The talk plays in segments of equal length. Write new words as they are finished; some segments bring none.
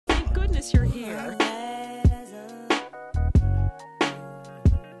notice you're here.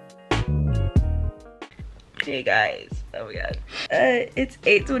 Hey guys, oh my god, it's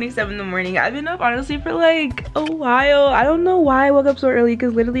 8:27 in the morning. I've been up honestly for like a while. I don't know why I woke up so early,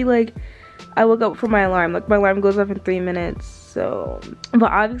 because literally like I woke up for my alarm. Like my alarm goes off in 3 minutes. So,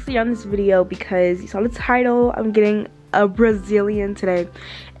 but obviously on this video, because you saw the title, I'm getting a Brazilian today.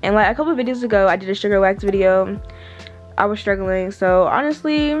 And like a couple of videos ago, I did a sugar wax video. I was struggling, so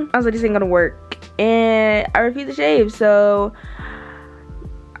honestly I was like, this ain't gonna work, and I refused to shave. So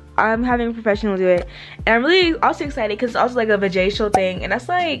I'm having a professional do it, and I'm really also excited because it's also like a vajacial thing, and that's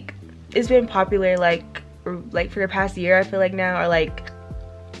like, it's been popular like for the past year, I feel like now, or like,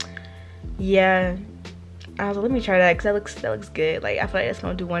 yeah. I was like, let me try that because that looks good. Like I feel like that's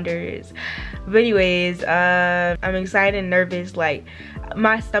gonna do wonders. But anyways, I'm excited and nervous. Like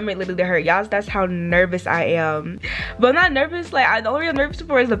my stomach literally hurt, y'all. That's how nervous I am. But I'm not nervous. Like the only reason I'm nervous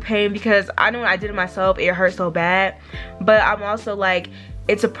for is the pain, because I know when I did it myself, it hurt so bad. But I'm also like,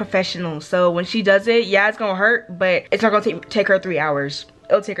 it's a professional, so when she does it, yeah, it's gonna hurt, but it's not gonna take her 3 hours.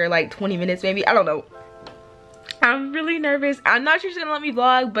 It'll take her like 20 minutes maybe. I don't know. I'm really nervous. I'm not sure she's gonna let me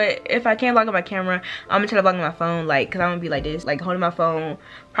vlog, but if I can't vlog on my camera, I'm gonna try to vlog on my phone, like, cause I'm gonna be like this, like holding my phone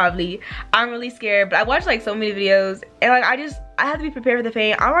probably. I'm really scared, but I watched like so many videos, and like I have to be prepared for the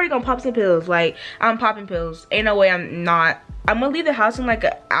pain. I'm already gonna pop some pills. Like I'm popping pills. Ain't no way I'm not. I'm gonna leave the house in like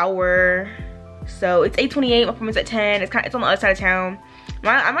an hour. So it's 8:28. My appointment's at 10. It's on the other side of town.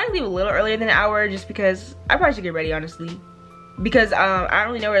 I might leave a little earlier than an hour, just because I probably should get ready, honestly. Because I don't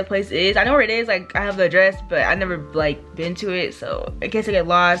really know where the place is. I know where it is, like I have the address, but I never like been to it, so in case I get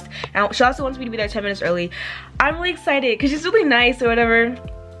lost. And she also wants me to be there 10 minutes early. I'm really excited because she's really nice or whatever.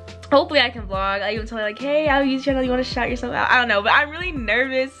 Hopefully I can vlog. I even tell her like, hey, I'll use your channel, you want to shout yourself out? I don't know, but I'm really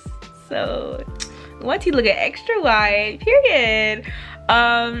nervous. So my teeth looking extra wide, period.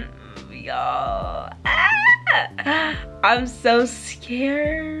 Y'all, I'm so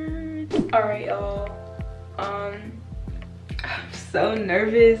scared. All right, y'all. I'm so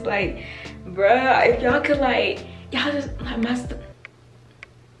nervous. Like, bruh, if y'all could like, y'all just like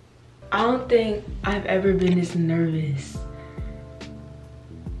I don't think I've ever been this nervous.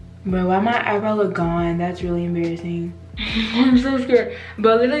 Bro, why my eyebrow look gone? That's really embarrassing. I'm so scared.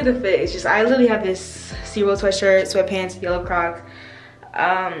 But literally the fit is just, I literally have this zero sweatshirt, sweatpants, yellow Crocs.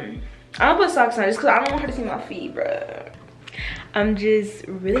 I'm gonna put socks on just because I don't want her to see my feet, bruh. I'm just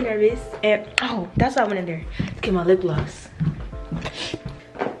really nervous. And oh, that's why I went in there to get my lip gloss.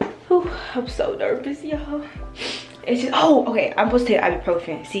 Whew, I'm so nervous, y'all. It's just, oh, okay, I'm supposed to take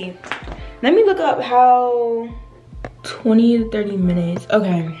ibuprofen. See, let me look up how 20 to 30 minutes.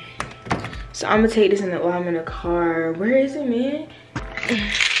 Okay, so I'm gonna take this while I'm in the car. Where is it, man?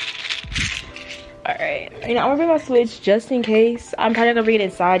 All right, you know, I'm gonna bring my Switch just in case. I'm probably gonna bring it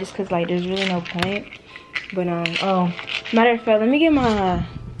inside just because like there's really no point. But oh, matter of fact, let me get my,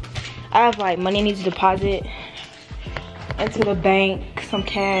 I have like money I need to deposit into the bank, some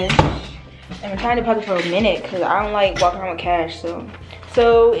cash. And I'm trying to deposit for a minute because I don't like walking around with cash.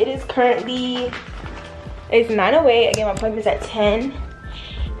 So it is currently, it's 9:08. Again, my appointment's at 10.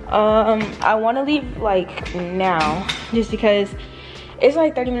 I want to leave like now just because it's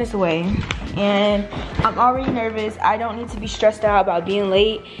like 30 minutes away. And I'm already nervous. I don't need to be stressed out about being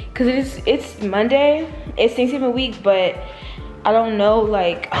late because it's Monday. It's Thanksgiving week, but I don't know,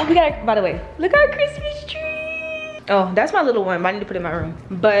 like, oh, we got, by the way, look at our Christmas tree. Oh, that's my little one, but I need to put it in my room.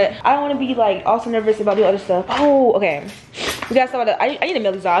 But I don't want to be like also nervous about the other stuff. Oh, okay. We got some other, I need to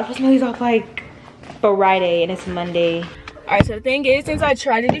mail these off. I'm supposed to mail these off like Friday, and it's Monday. All right, so the thing is, since I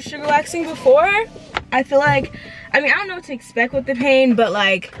tried to do sugar waxing before, I feel like, I mean, I don't know what to expect with the pain, but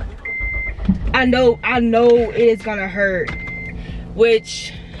like, I know it is gonna hurt.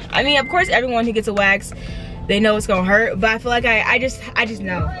 Which, I mean, of course, everyone who gets a wax, they know it's gonna hurt. But I feel like I just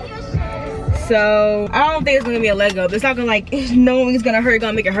know. So I don't think it's gonna be a leg up. It's not gonna like, knowing it's gonna hurt,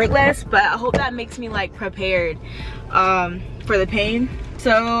 gonna make it hurt less. But I hope that makes me like prepared for the pain.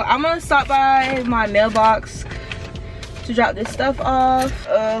 So I'm gonna stop by my mailbox to drop this stuff off.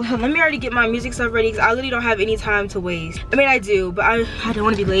 Let me already get my music stuff ready because I literally don't have any time to waste. I mean, I do, but I don't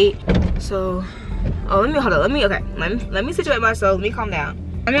want to be late. So, oh, let me situate myself. Let me calm down.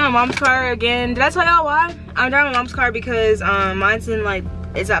 I'm in my mom's car again. Did I tell y'all why? I'm driving my mom's car because mine's in like,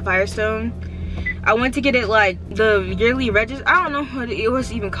 it's at Firestone. I went to get it like the yearly register. I don't know what it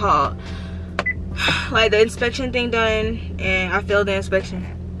was even called. Like the inspection thing done, and I failed the inspection.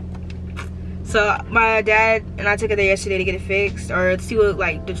 So my dad and I took it there yesterday to get it fixed, or to see what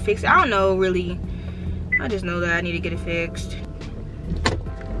like to fix it. I don't know really. I just know that I need to get it fixed.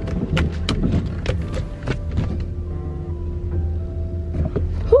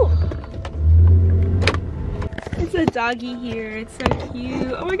 Whew. the doggy here. It's so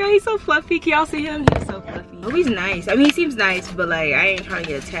cute. Oh my god, he's so fluffy. Can y'all see him? He's so fluffy. Oh, he's nice. I mean, he seems nice, but like, I ain't trying to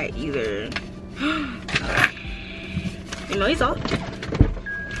get attacked either. You know, he's all.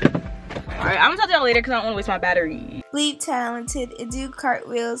 Alright, I'm gonna talk to y'all later because I don't want to waste my battery. Sleep talented and do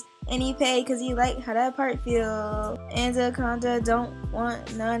cartwheels. And he paid because he like how that part feel. Anaconda don't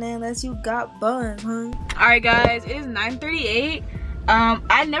want none unless you got buns, huh? Alright guys, it is 9:38.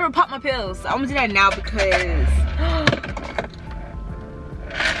 I never popped my pills, so I'm gonna do that now because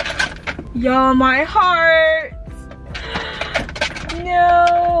y'all, my heart.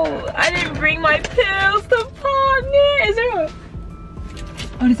 No, I didn't bring my pills to pop it. Is there a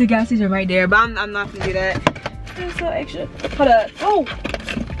oh, there's a gas station right there, but I'm not gonna do that. It's so extra. Hold up. Oh,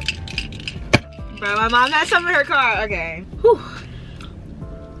 bro, my mom had some in her car. Okay. Whew.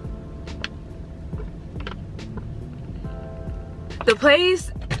 The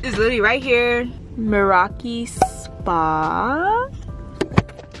place is literally right here. Meraki Spa.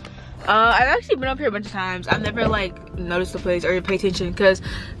 I've actually been up here a bunch of times. I've never like noticed the place or pay attention because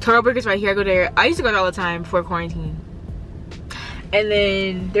Toro Burger's right here. I go there. I used to go there all the time before quarantine. And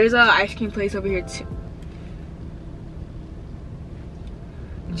then there's a ice cream place over here too.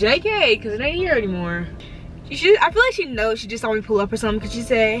 JK, because it ain't here anymore. I feel like she knows. She just saw me pull up or something because she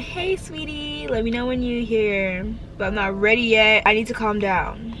said, hey sweetie, let me know when you're here, but I'm not ready yet. I need to calm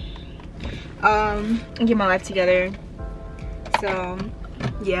down and get my life together. So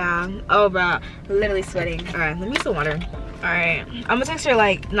yeah. Oh bro, literally sweating. All right, let me get some water. All right, I'm gonna text her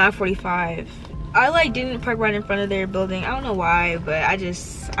like 9:45. I like didn't park right in front of their building. I don't know why, but I'm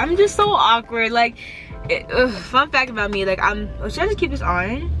just so awkward. Like fun fact about me, like should I just keep this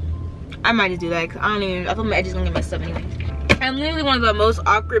on? I might just do that. I thought my edges gonna get messed up anyway. I'm literally one of the most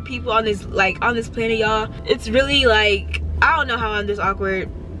awkward people on this planet, y'all. It's really like, I don't know how I'm this awkward,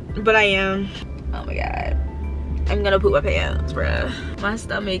 but I am. Oh my god. I'm gonna poop my pants, bruh. My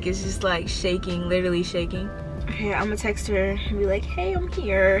stomach is just like shaking, literally shaking. Okay, I'm gonna text her and be like, hey, I'm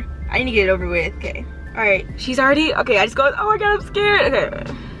here. I need to get it over with. Okay. Alright, she's already, okay, I just go, oh my god, I'm scared.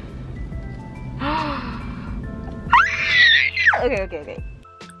 Okay. Okay.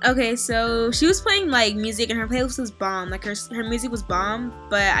 Okay, so she was playing like music and her playlist was bomb. Like her music was bomb,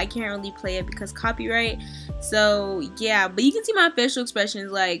 but I can't really play it because copyright. So yeah, but you can see my facial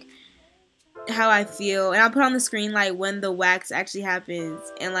expressions, like how I feel, and I'll put on the screen like when the wax actually happens,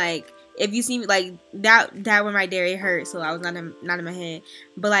 and like if you see me like that one right there, it hurt. So I was not in my head,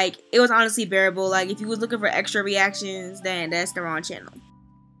 but like it was honestly bearable. Like if you was looking for extra reactions, then that's the wrong channel.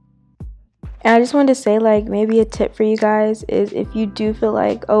 And I just wanted to say, like, maybe a tip for you guys is if you do feel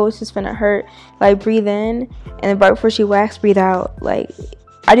like, oh, it's just gonna hurt, like, breathe in, and then right before she wax, breathe out. Like,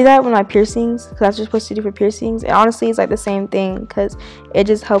 I do that with my piercings, because that's what you're supposed to do for piercings. And honestly, it's like the same thing, because it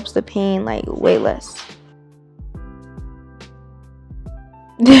just helps the pain, like, way less.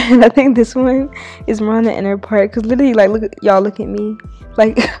 And I think this one is more on the inner part, because literally, like, look at me.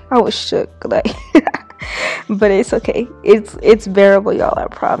 Like, I was shook, like, but it's okay. It's bearable, y'all, I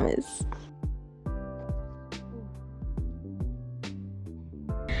promise.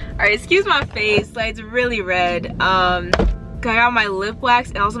 Alright, excuse my face, like it's really red. I got my lip wax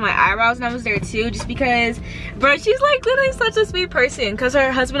and also my eyebrows and I was there too, just because, bro, she's like literally such a sweet person. Cause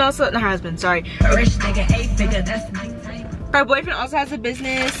her husband also, not her husband, sorry. Her boyfriend also has a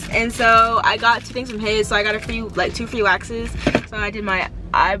business, and so I got 2 things from his. So I got two free waxes. So I did my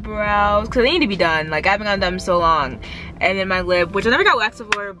eyebrows cause they need to be done. Like I haven't gotten them so long, and then my lip, which I never got waxed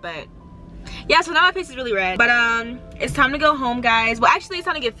before, but. Yeah, so now my face is really red. But it's time to go home, guys. Well, actually, it's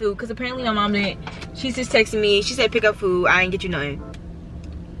time to get food because apparently my mom didn't. She's just texting me. She said pick up food. I ain't get you nothing.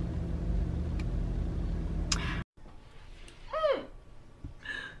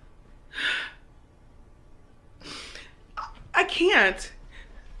 I can't.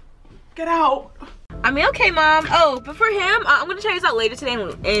 Get out. I mean, okay, mom. Oh, but for him, I'm gonna try this out later today,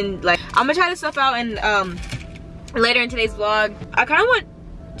 and like I'm gonna try this stuff out and later in today's vlog. I kind of want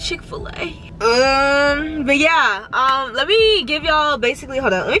Chick-fil-A. But yeah, let me give y'all basically,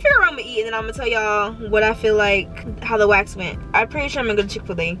 hold on, let me figure out what I'm gonna eat and then I'm gonna tell y'all what I feel like, how the wax went. I'm pretty sure I'm gonna go to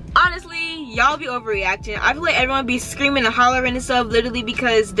Chick-fil-A. Honestly, y'all be overreacting. I feel like everyone be screaming and hollering and stuff literally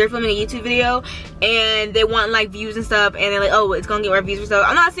because they're filming a YouTube video and they want like views and stuff, and they're like, oh, it's gonna get more views and stuff.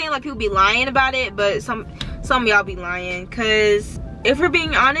 I'm not saying like people be lying about it, but some of y'all be lying, because if we're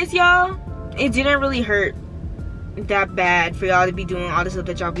being honest, y'all, it didn't really hurt that bad for y'all to be doing all the stuff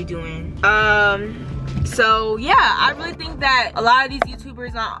that y'all be doing. So yeah, I really think that a lot of these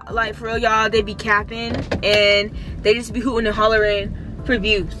YouTubers, like for real, y'all, they be capping and they just be hooting and hollering for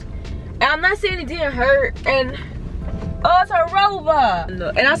views. And I'm not saying it didn't hurt, and Oh, it's a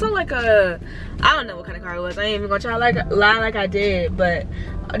Rover. And I saw like a, I don't know what kind of car it was. I ain't even gonna try to lie like I did, but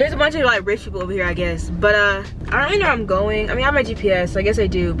there's a bunch of like rich people over here, I guess. But I don't really know where I'm going. I mean, I have my GPS, so I guess I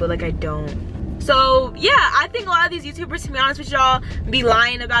do, but like I don't. So yeah, I think a lot of these YouTubers, to be honest with y'all, be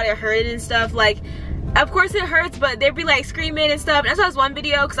lying about it hurting and stuff. Like, of course it hurts, but they'd be like screaming and stuff. And I saw this one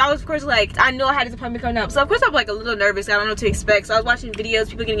video because I was, of course, like, I knew I had this appointment coming up. So of course I'm like a little nervous. I don't know what to expect. So I was watching videos,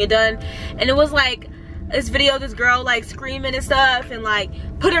 people getting it done, and it was like this video of this girl like screaming and stuff and like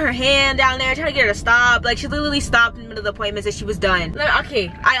putting her hand down there trying to get her to stop. Like, she literally stopped in the middle of the appointment and she was done. Like, okay,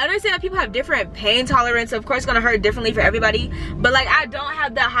 I understand that people have different pain tolerance, so of course it's gonna hurt differently for everybody, but like I don't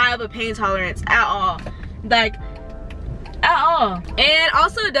have that high of a pain tolerance at all, like at all. And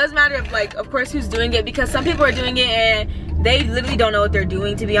also it does matter if, like, of course, who's doing it, because some people are doing it and they literally don't know what they're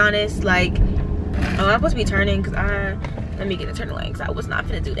doing, to be honest. Like, oh, I'm supposed to be turning because let me get a turning lane because I was not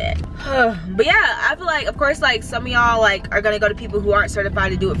gonna do that. But yeah, I feel like, of course, like some of y'all like are gonna go to people who aren't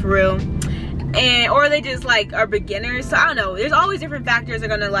certified to do it for real, and or they just like are beginners. So I don't know, there's always different factors that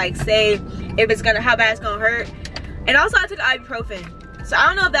are gonna like say if it's gonna, how bad it's gonna hurt. And also I took ibuprofen, so I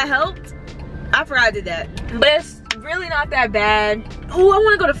don't know if that helped. I forgot I did that, but it's really not that bad. Oh, I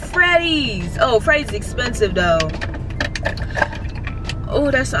want to go to Freddy's. Oh, Freddy's is expensive though.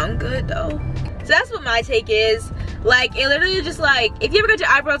 Oh, that sounds good though. So that's what my take is. Like, it literally just like, if you ever got your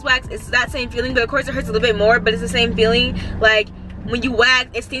eyebrows waxed, it's that same feeling, but of course it hurts a little bit more, but it's the same feeling. Like, when you wax,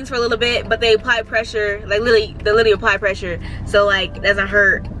 it stings for a little bit, but they apply pressure, like literally, they literally apply pressure, so like it doesn't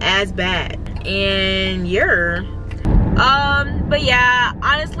hurt as bad. And yeah. But yeah,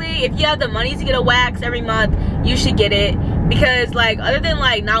 honestly, if you have the money to get a wax every month, you should get it, because like, other than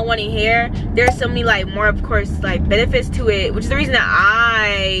like not wanting hair, there's so many like more, of course, like benefits to it, which is the reason that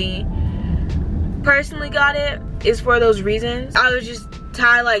I personally got it, is for those reasons. I was just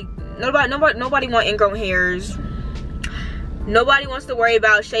tired. Like, nobody want ingrown hairs. Nobody wants to worry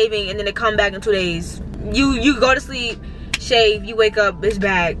about shaving and then it come back in 2 days. You go to sleep, shave, you wake up, it's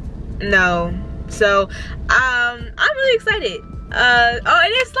back. No. So I'm really excited. Oh,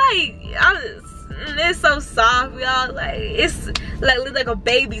 and it's like, it's so soft, y'all. Like, it's like a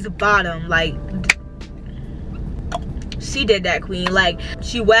baby's bottom. Like, she did that, queen. Like,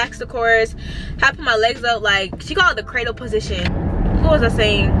 she waxed, of course. I put my legs up, like, she called it the cradle position. What was I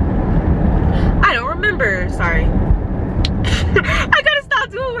saying? I don't remember, sorry. I gotta stop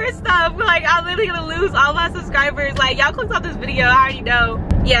doing weird stuff. Like, I'm literally gonna lose all my subscribers. Like, y'all clicked off this video, I already know.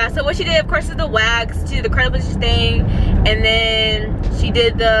 Yeah, so what she did, of course, is the wax. She did the cradle position thing, and then she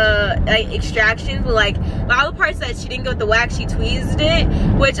did the like extractions. But like, all the parts that she didn't go with the wax, she tweezed it,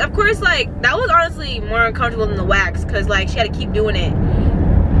 which of course, like, that was honestly more uncomfortable than the wax, because like she had to keep doing it.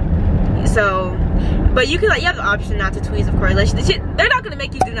 So, but you can, like, you have the option not to tweeze, of course. Like, they're not gonna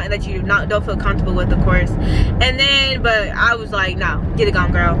make you do nothing that you don't feel comfortable with, of course. And then, but I was like, no, get it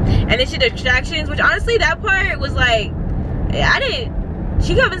gone, girl. And then she did extractions, which honestly, that part was like,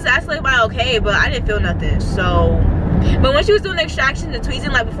 she could have asked like, am I okay? But I didn't feel nothing. So, but when she was doing the extraction, the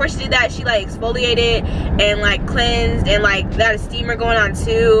tweezing, like before she did that, she like exfoliated and like cleansed, and like that a steamer going on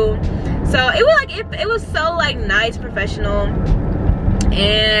too. So it was like, it was so like nice, professional.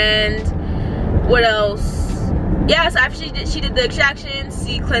 And what else? Yeah, so after she did the extraction,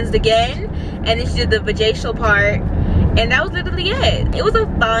 she cleansed again, and then she did the vajacial part, and that was literally it. It was a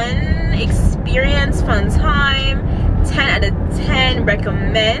fun experience, fun time. 10 out of 10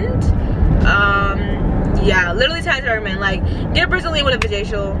 recommend. Yeah, literally 10 out of 10 recommend. Like, get a Brazilian with a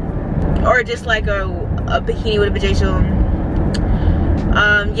vajacial, or just like a bikini with a vajacial.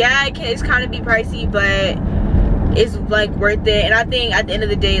 Yeah, it's kind of be pricey, but it's like worth it. And I think at the end of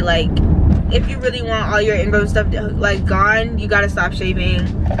the day, like, if you really want all your ingrown stuff like gone, you gotta stop shaving.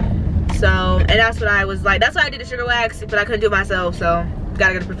 So, and that's what I was like, that's why I did the sugar wax, but I couldn't do it myself, so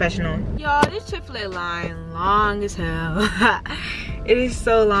gotta get a professional. Y'all, this Chick-fil-A line long as hell. It is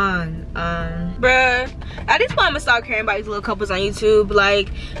so long. Bruh, at this point I'm gonna stop caring about these little couples on YouTube. Like,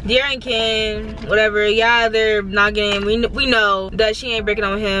 Dear and Ken, whatever, yeah, they're not getting, we know that she ain't breaking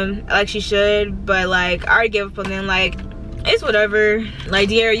up with him like she should, but like, I already gave up on them. Like, it's whatever. Like,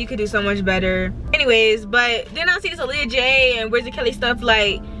 Dear, you could do so much better. Anyways, but then I see this Aaliyah J and Where's the Kelly stuff,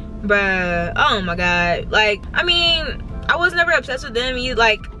 like, bruh, oh my god. Like, I mean, I was never obsessed with them,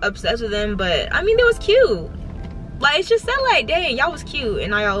 obsessed with them, but I mean, they was cute. Like, it's just that, like, dang, y'all was cute,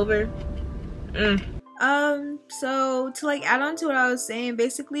 and now y'all over. So to like add on to what I was saying,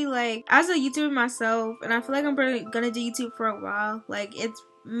 basically, like, as a YouTuber myself, and I feel like I'm gonna do YouTube for a while, like, it's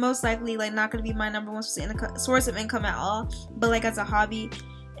most likely like not gonna be my number one source of income at all, but like as a hobby.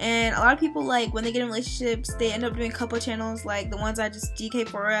 And a lot of people, like, when they get in relationships, they end up doing couple channels, like the ones I just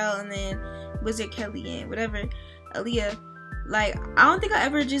GK4L and then Wizard Kelly and whatever. Aaliyah. Like, I don't think I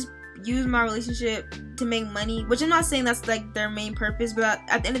ever just use my relationship to make money, which I'm not saying that's like their main purpose, but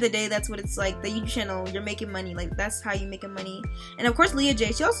at the end of the day, that's what it's like. The YouTube channel, you're making money, like that's how you making money. And of course Leah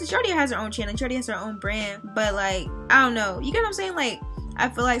J, she already has her own channel, she already has her own brand, but like, I don't know, you get what I'm saying? Like, I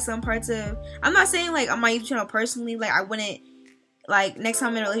feel like some parts of, I'm not saying like on my YouTube channel personally, like I wouldn't, like next time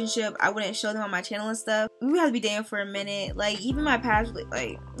I'm in a relationship, I wouldn't show them on my channel and stuff. We have to be dating for a minute. Like even my past,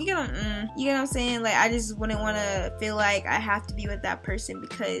 like you get what I'm saying? Like I just wouldn't want to feel like I have to be with that person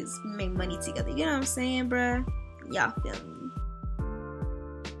because we make money together. You know what I'm saying, bruh? Y'all feel me?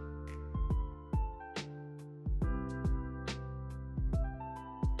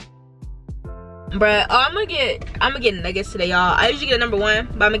 Bruh, oh, I'm gonna get nuggets today, y'all. I usually get a number one,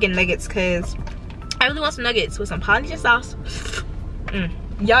 but I'm gonna get nuggets because I really want some nuggets with some Polynesian sauce.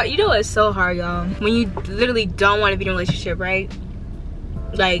 Y'all, you know it's so hard, y'all, when you literally don't want to be in a relationship, right?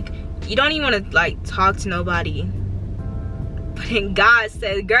 Like you don't even want to like talk to nobody, but then God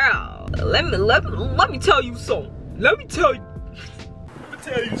said, girl, let me tell you something. Let me tell you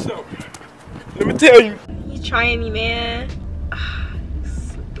something. You trying me, man.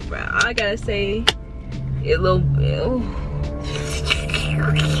 I gotta say it a little bit.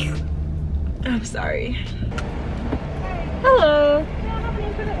 I'm sorry. Hello.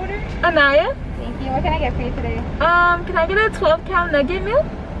 For the order. Aniya. Thank you. What can I get for you today? Can I get a 12-count nugget meal?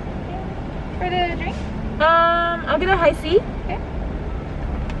 For the drink? I'll get a high C. Okay.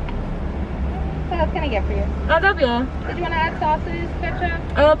 What else can I get for you? That'll be all. Did you want to add sauces,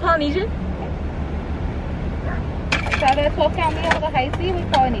 ketchup? Polynesian. So the 12-count meal with a high C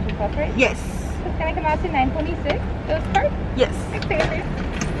with Polynesian sauce, right? Yes. It's gonna come out to $9.26. Those cards? Yes. Let's take it for you.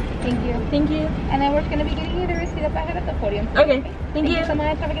 Thank you. Thank you. And then we're just gonna be getting you the receipt up ahead at the podium. Okay. Thank you so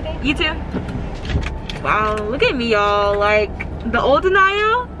much. Have a good day. You too. Wow, look at me, y'all. Like the old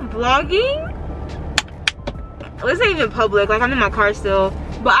Aniya vlogging. This ain't even public. Like I'm in my car still,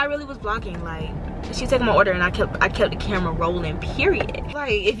 but I really was vlogging. Like she took my order and I kept the camera rolling. Period.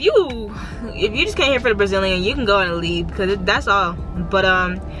 Like if you just came here for the Brazilian, you can go and leave because that's all. But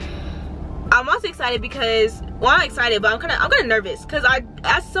I'm also excited because, well, I'm excited, but I'm kind of nervous because I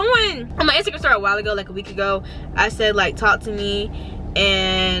asked someone on my Instagram story a while ago, like a week ago. I said like talk to me,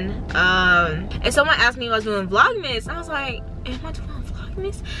 and someone asked me if I was doing Vlogmas. I was like, am I doing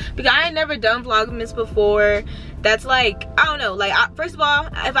Vlogmas? Because I ain't never done Vlogmas before. That's like, I don't know. Like first of all,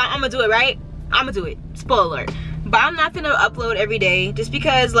 if I'm gonna do it right, I'm gonna do it. Spoiler alert. But I'm not gonna upload every day just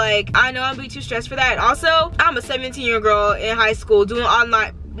because like I know I'm gonna be too stressed for that. Also, I'm a 17-year-old girl in high school doing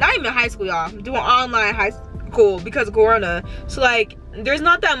online. Not even high school, y'all. I'm doing online high school because of Corona. So like there's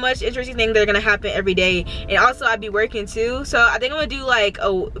not that much interesting things that are gonna happen every day. And also I'd be working too. So I think I'm gonna do like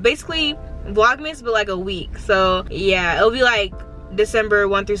basically Vlogmas but like a week. So yeah, it'll be like December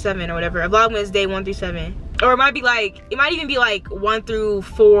 1 through 7 or whatever. Vlogmas day 1 through 7. Or it might even be like 1 through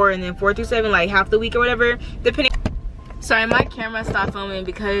 4 and then 4 through 7, like half the week or whatever. Depending. Sorry, my camera stopped filming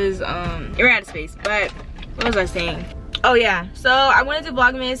because it ran out of space. But what was I saying? Oh yeah, so I wanted to do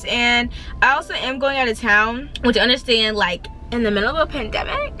Vlogmas, and I also am going out of town, which I understand, like in the middle of a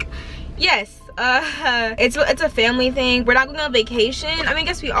pandemic. Yes, it's a family thing. We're not going on vacation. I mean, I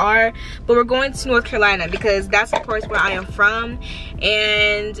guess we are, but we're going to North Carolina because that's of course where I am from,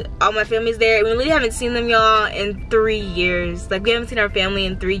 and all my family's there. We really haven't seen them, y'all, in 3 years. Like we haven't seen our family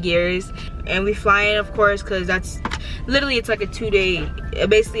in 3 years, and we fly in, of course, because that's literally, it's like a 2-day,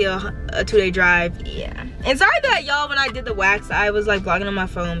 basically a 2-day drive. Yeah. And sorry that y'all, when I did the wax, I was like vlogging on my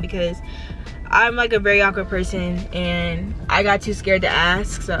phone because I'm like a very awkward person and I got too scared to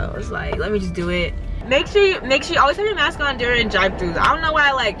ask, so I was like, let me just do it. Make sure you always have your mask on during drive-thrus. I don't know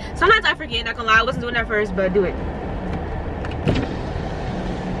why, like sometimes I forget, not gonna lie, I wasn't doing that first, but do it.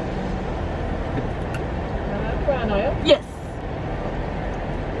 Yes.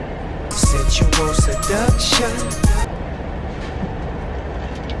 Sensual seduction.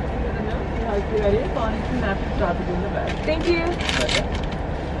 Thank you.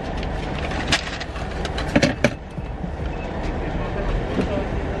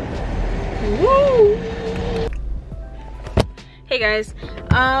 Woo! Hey guys,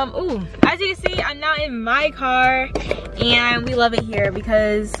 ooh, as you can see, I'm now in my car and we love it here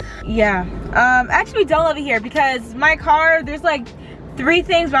because, yeah, actually we don't love it here because my car, there's like 3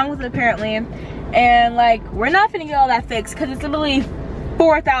 things wrong with it apparently, and like we're not finna get all that fixed because it's literally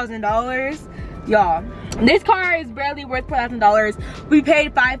 $4,000, y'all. This car is barely worth $4,000. We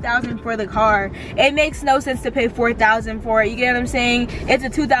paid $5,000 for the car. It makes no sense to pay $4,000 for it. You get what I'm saying? It's a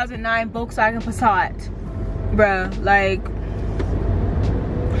 2009 Volkswagen Passat, bruh. Like,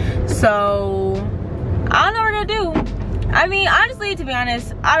 so I don't know what we're gonna do. I mean, honestly, to be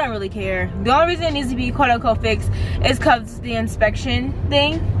honest, I don't really care. The only reason it needs to be quote unquote fixed is because the inspection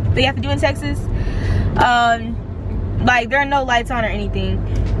thing that you have to do in Texas. Like, there are no lights on or anything.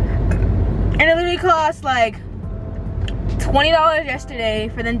 And it literally cost like $20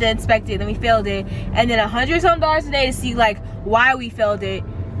 yesterday for them to inspect it, then we failed it. And then $100-some today to see like why we failed it.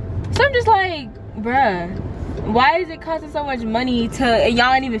 So I'm just like, bruh, why is it costing so much money and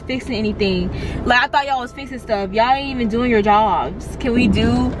y'all ain't even fixing anything? Like, I thought y'all was fixing stuff. Y'all ain't even doing your jobs. Can we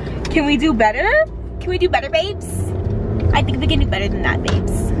do better? Can we do better, babes? I think we can do better than that,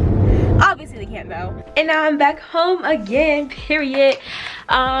 babes. Obviously they can't though. And now I'm back home again, period.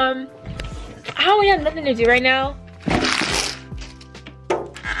 I don't have nothing to do right now.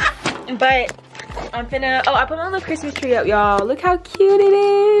 But I'm finna, I put my little Christmas tree up, y'all. Look how cute it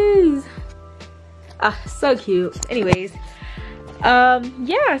is. So cute. Anyways,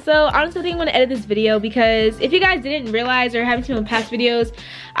 yeah, so honestly I think I'm gonna edit this video because if you guys didn't realize or haven't seen my past videos,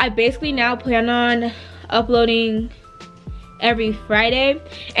 I basically now plan on uploading every Friday.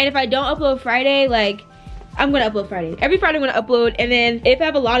 And if I don't upload Friday, like, I'm gonna upload Friday. Every Friday I'm gonna upload, and then if I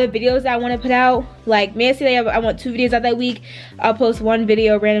have a lot of videos that I want to put out, like maybe say I want 2 videos out that week, I'll post 1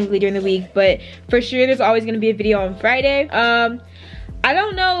 video randomly during the week. But for sure there's always gonna be a video on Friday. I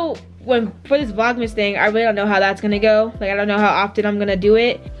don't know for this Vlogmas thing, I really don't know how that's gonna go. Like, I don't know how often I'm gonna do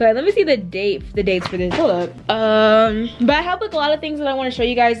it. But let me see the dates for this. Hold up. But I have like a lot of things that I want to show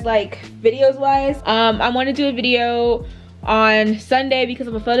you guys, like videos wise. I want to do a video on Sunday because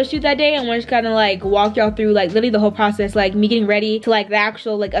of a photo shoot that day. I want to kind of like walk y'all through like literally the whole process, like me getting ready to like the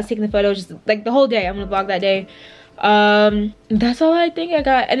actual like us taking the photos, just like the whole day. I'm gonna vlog that day. That's all I think I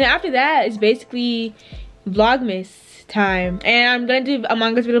got. And then after that is basically Vlogmas time, and I'm gonna do a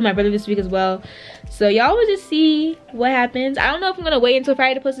Among Us video with my brother this week as well, so y'all will just see what happens. I don't know if I'm gonna wait until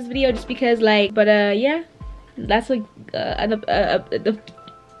Friday to post this video just because like, but yeah, that's like that's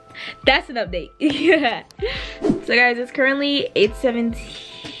an update. Yeah. So guys, it's currently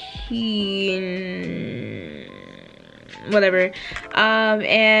 8:17 whatever,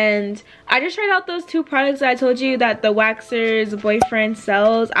 and I just tried out those 2 products that I told you that the waxer's boyfriend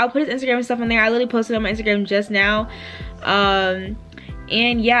sells. I'll put his Instagram and stuff on there. I literally posted on my Instagram just now. And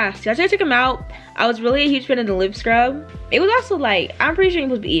yeah, so y'all should check them out. I was really a huge fan of the lip scrub. It was also like, I'm pretty sure you're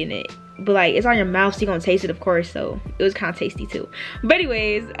supposed to be eating it, but like it's on your mouth, so you're gonna taste it, of course, so it was kind of tasty too. But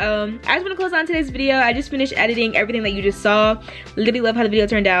anyways, I just want to close on today's video. I just finished editing everything that you just saw. Literally love how the video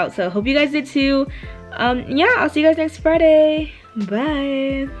turned out, so hope you guys did too. Yeah, I'll see you guys next Friday.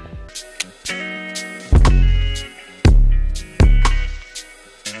 Bye.